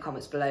me know in the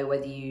comments below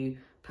whether you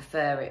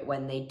prefer it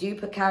when they do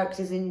put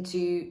characters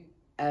into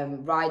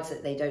rides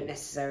that they don't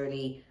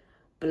necessarily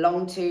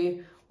belong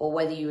to, or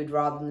whether you would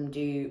rather them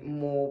do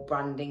more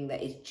branding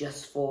that is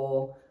just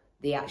for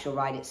the actual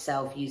ride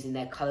itself, using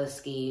their colour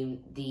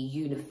scheme, the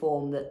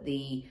uniform that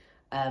the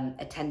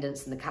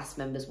attendants and the cast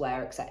members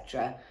wear,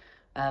 etc.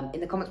 In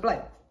the comments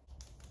below.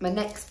 My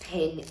next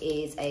pin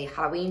is a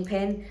Halloween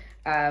pin.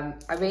 I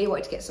really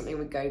wanted to get something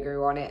with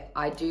Go-Guru on it.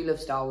 I do love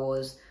Star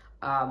Wars.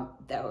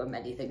 There were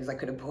many things I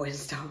could have bought in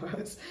Star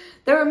Wars.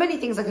 There were many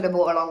things I could have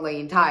bought along the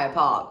entire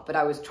park, but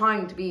I was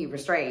trying to be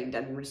restrained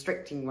and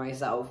restricting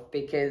myself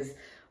because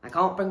I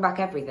can't bring back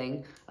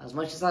everything as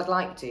much as I'd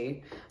like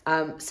to.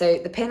 So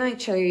the pin I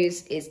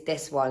chose is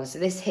this one. So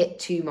this hit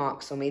 2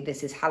 marks for me.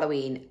 This is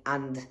Halloween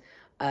and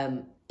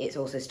it's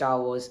also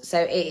Star Wars. So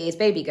it is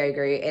Baby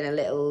Go-Guru in a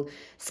little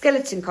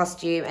skeleton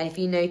costume. And if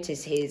you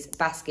notice, his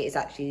basket is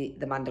actually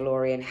the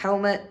Mandalorian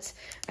helmet.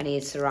 And he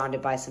is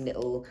surrounded by some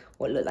little,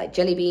 what look like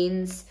jelly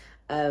beans.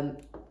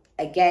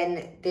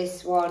 Again,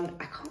 this one,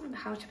 I can't remember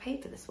how to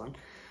pay for this one.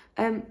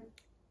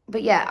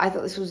 But yeah, I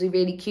thought this was a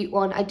really cute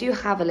one. I do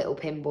have a little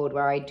pin board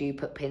where I do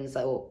put pins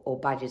or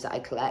badges that I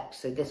collect.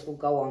 So this will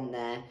go on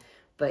there.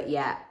 But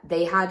yeah,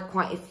 they had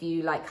quite a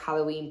few like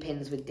Halloween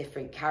pins with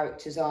different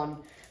characters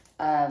on.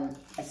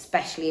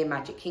 Especially in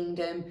Magic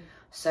Kingdom.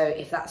 So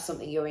if that's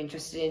something you're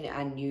interested in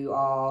and you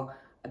are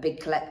a big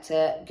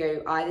collector,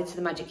 go either to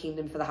the Magic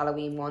Kingdom for the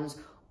Halloween ones,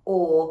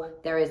 or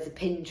there is the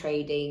pin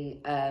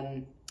trading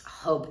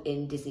hub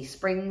in Disney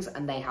Springs,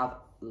 and they have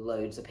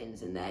loads of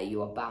pins in there.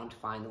 You are bound to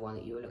find the one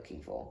that you were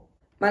looking for.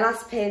 My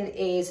last pin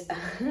is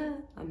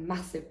a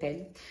massive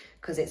pin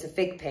because it's a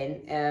fig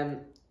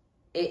pin.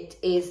 It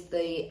is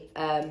the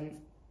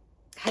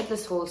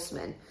Headless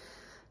Horseman.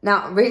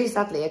 Now, really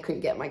sadly, I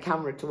couldn't get my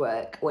camera to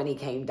work when he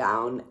came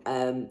down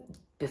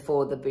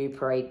before the Boo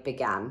Parade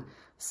began.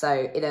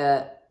 So in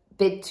a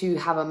bid to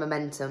have a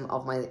momentum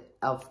of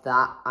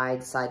that, I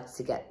decided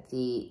to get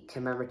the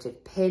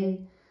commemorative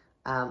pin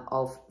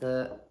of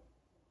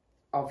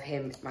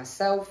him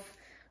myself.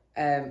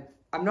 I'm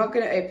not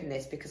going to open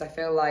this because I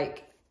feel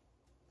like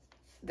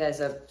there's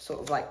a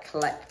sort of like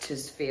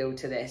collector's feel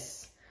to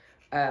this.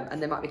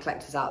 And there might be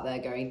collectors out there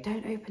going,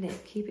 don't open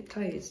it, keep it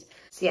closed.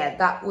 So yeah,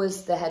 that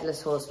was the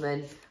Headless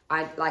Horseman.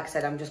 Like I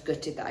said, I'm just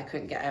gutted that I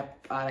couldn't get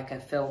a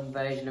film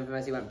version of him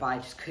as he went by. I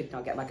just could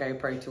not get my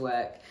GoPro to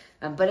work.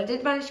 But I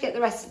did manage to get the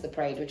rest of the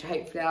parade, which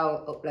hopefully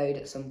I'll upload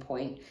at some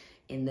point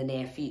in the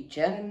near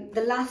future.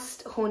 The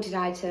last haunted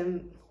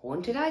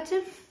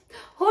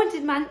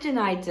mansion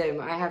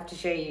item I have to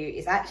show you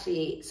is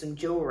actually some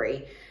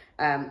jewellery,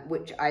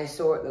 which I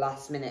saw at the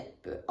last minute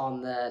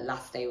on the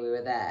last day we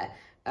were there.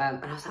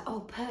 And I was like, oh,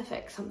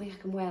 perfect, something I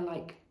can wear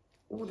like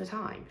all the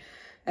time.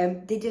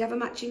 They did have a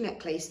matching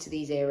necklace to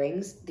these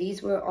earrings.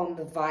 These were on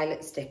the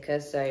violet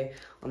sticker, so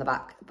on the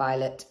back,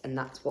 violet, and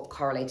that's what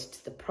correlated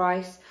to the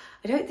price.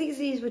 I don't think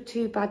these were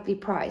too badly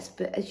priced,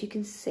 but as you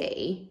can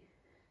see,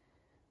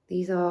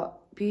 these are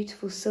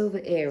beautiful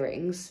silver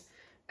earrings,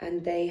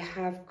 and they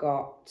have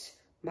got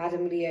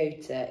Madame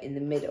Leota in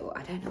the middle.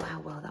 I don't know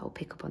how well that will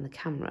pick up on the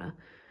camera,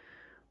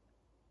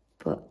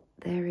 but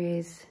there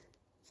is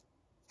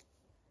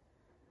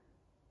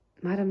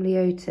Madame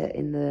Leota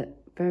in the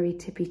very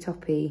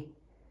tippy-toppy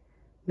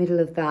middle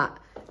of that.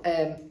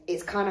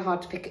 It's kind of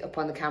hard to pick it up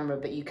on the camera,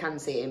 but you can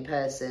see it in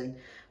person.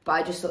 But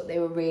I just thought they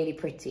were really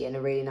pretty and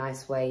a really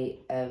nice way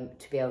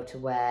to be able to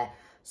wear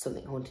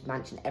something Haunted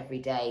Mansion every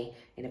day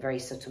in a very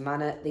subtle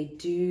manner. They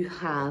do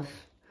have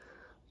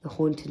the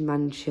Haunted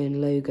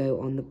Mansion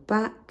logo on the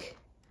back.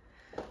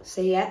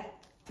 So yeah,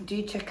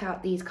 do check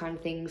out these kind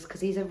of things because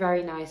these are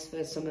very nice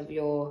for some of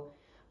your,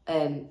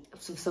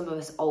 some of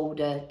us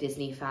older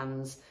Disney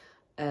fans.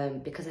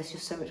 Because it's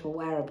just so much more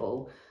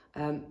wearable.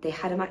 They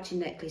had a matching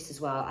necklace as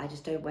well. I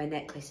just don't wear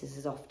necklaces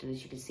as often,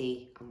 as you can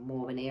see. I'm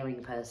more of an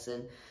earring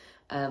person.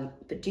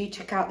 But do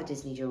check out the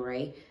Disney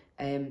jewellery.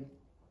 A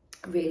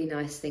really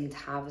nice thing to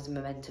have as a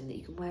momentum that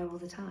you can wear all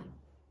the time.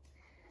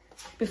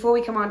 Before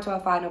we come on to our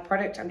final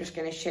product, I'm just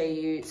going to show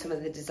you some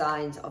of the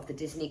designs of the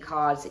Disney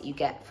cards that you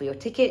get for your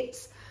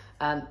tickets.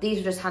 These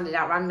were just handed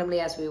out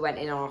randomly as we went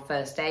in on our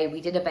first day. We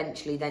did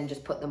eventually then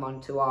just put them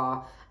onto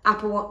our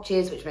Apple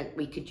Watches, which meant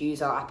we could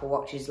use our Apple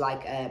Watches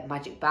like a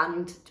magic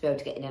band to be able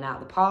to get in and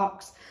out of the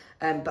parks.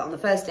 But on the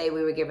first day,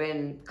 we were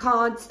given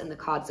cards, and the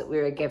cards that we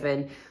were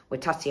given were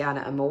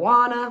Tatiana and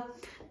Moana.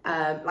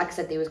 Like I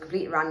said, they was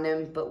completely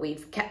random, but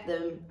we've kept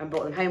them and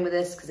brought them home with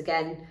us because,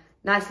 again,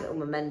 nice little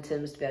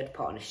momentums to be able to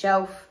put on a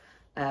shelf.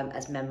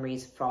 as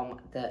memories from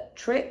the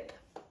trip.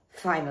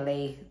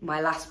 Finally,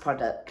 my last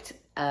product,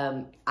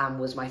 and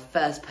was my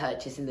first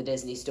purchase in the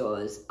Disney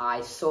stores.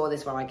 I saw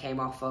this when I came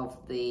off of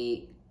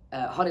the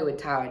Hollywood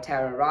Tower of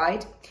Terror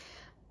ride,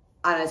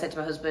 and I said to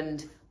my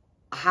husband,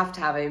 I have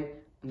to have him.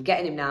 I'm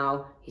getting him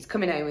now. He's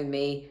coming home with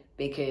me,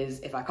 because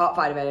if I can't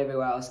find him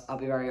everywhere else, I'll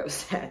be very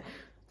upset.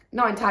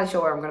 Not entirely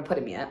sure where I'm going to put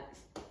him yet,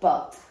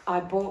 but I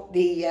bought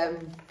the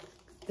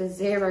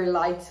Zero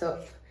Light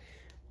Up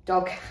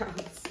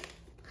doghouse.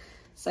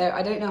 So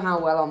I don't know how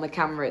well on the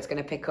camera it's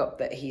going to pick up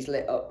that he's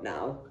lit up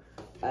now,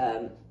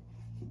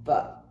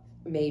 but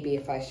maybe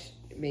if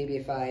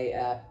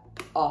I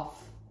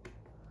off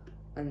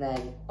and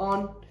then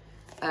on.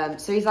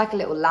 So he's like a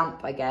little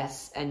lamp, I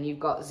guess, and you've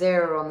got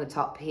Zero on the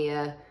top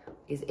here.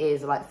 His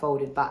ears are like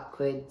folded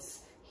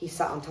backwards. He's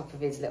sat on top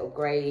of his little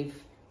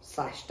grave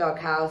 /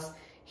 doghouse.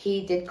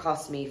 He did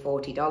cost me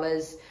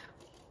 $40,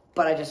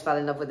 but I just fell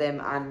in love with him,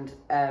 and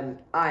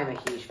I'm a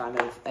huge fan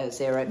of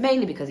Zero,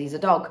 mainly because he's a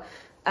dog.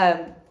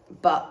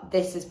 But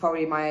this is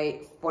probably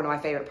one of my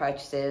favourite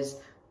purchases,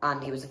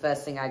 and he was the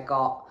first thing I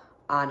got,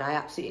 and I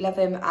absolutely love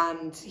him,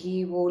 and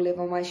he will live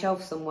on my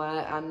shelf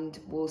somewhere and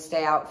will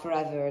stay out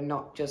forever and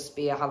not just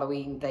be a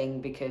Halloween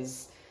thing,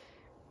 because,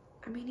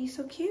 I mean, he's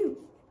so cute.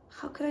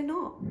 How could I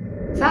not?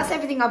 So that's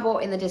everything I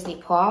bought in the Disney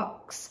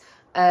parks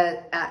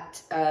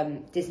at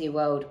Disney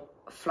World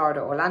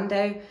Florida,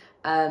 Orlando.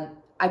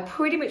 I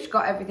pretty much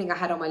got everything I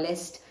had on my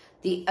list.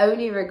 The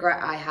only regret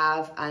I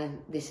have,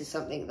 and this is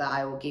something that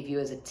I will give you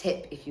as a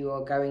tip if you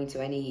are going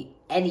to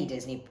any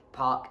Disney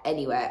park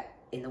anywhere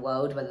in the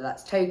world, whether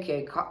that's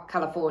Tokyo,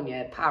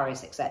 California,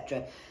 Paris,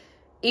 etc.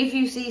 If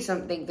you see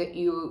something that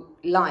you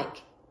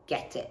like,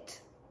 get it.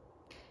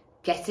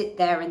 Get it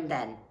there and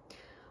then.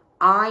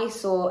 I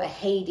saw a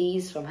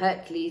Hades from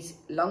Hercules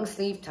long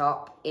sleeve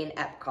top in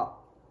Epcot,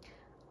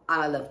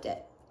 and I loved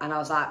it. And I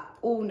was like,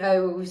 oh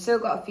no, we've still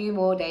got a few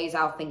more days,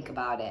 I'll think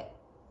about it.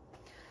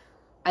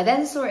 I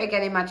then saw it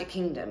again in Magic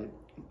Kingdom,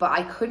 but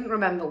I couldn't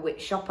remember which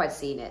shop I'd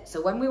seen it.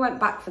 So when we went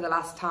back for the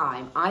last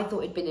time, I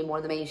thought it'd been in one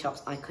of the main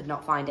shops. I could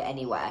not find it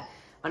anywhere.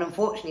 And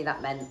unfortunately,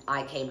 that meant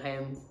I came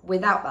home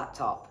without that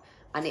top.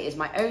 And it is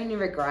my only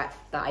regret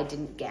that I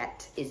didn't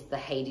get is the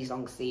Hades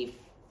long sleeve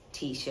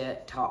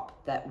t-shirt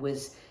top that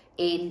was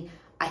in,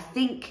 I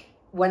think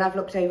when I've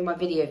looked over my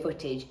video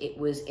footage, it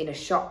was in a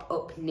shop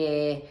up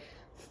near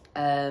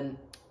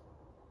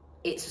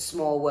It's a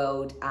Small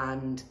World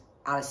and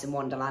Alice in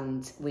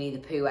Wonderland, Winnie the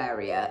Pooh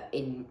area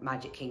in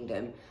Magic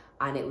Kingdom,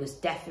 and it was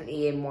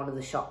definitely in one of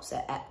the shops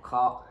at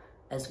Epcot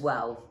as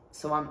well.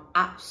 So I'm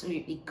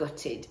absolutely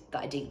gutted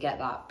that I didn't get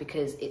that,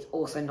 because it's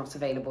also not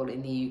available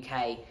in the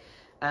UK.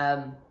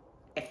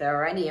 If there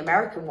are any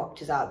American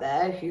watchers out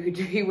there who would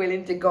be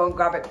willing to go and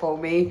grab it for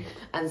me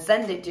and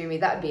send it to me,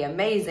 that would be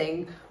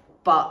amazing,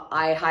 but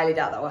I highly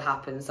doubt that will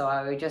happen, so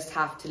I would just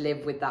have to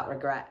live with that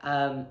regret.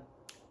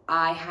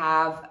 I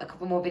have a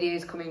couple more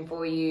videos coming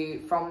for you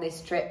from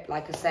this trip,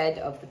 like I said,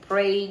 of the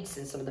parades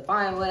and some of the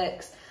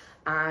fireworks,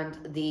 and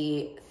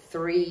the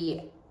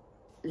 3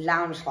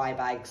 Loungefly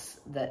bags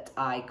that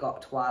I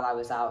got while I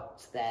was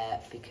out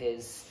there,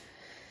 because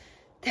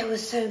there were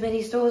so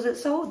many stores that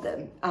sold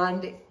them.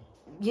 And,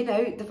 you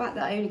know, the fact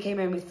that I only came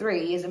home with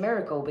 3 is a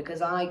miracle,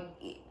 because I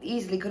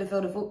easily could have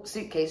filled a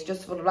suitcase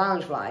just full of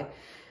Loungefly.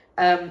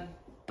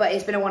 But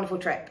it's been a wonderful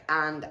trip,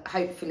 and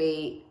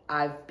hopefully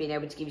I've been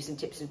able to give you some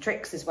tips and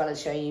tricks, as well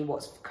as showing you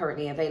what's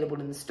currently available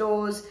in the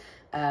stores.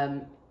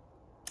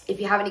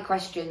 If you have any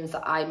questions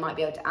that I might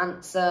be able to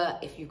answer,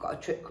 if you've got a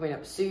trip coming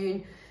up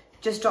soon,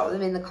 just drop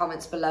them in the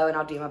comments below, and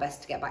I'll do my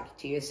best to get back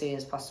to you as soon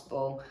as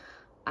possible.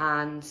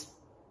 And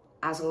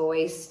as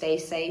always, stay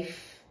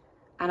safe,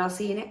 and I'll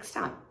see you next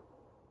time.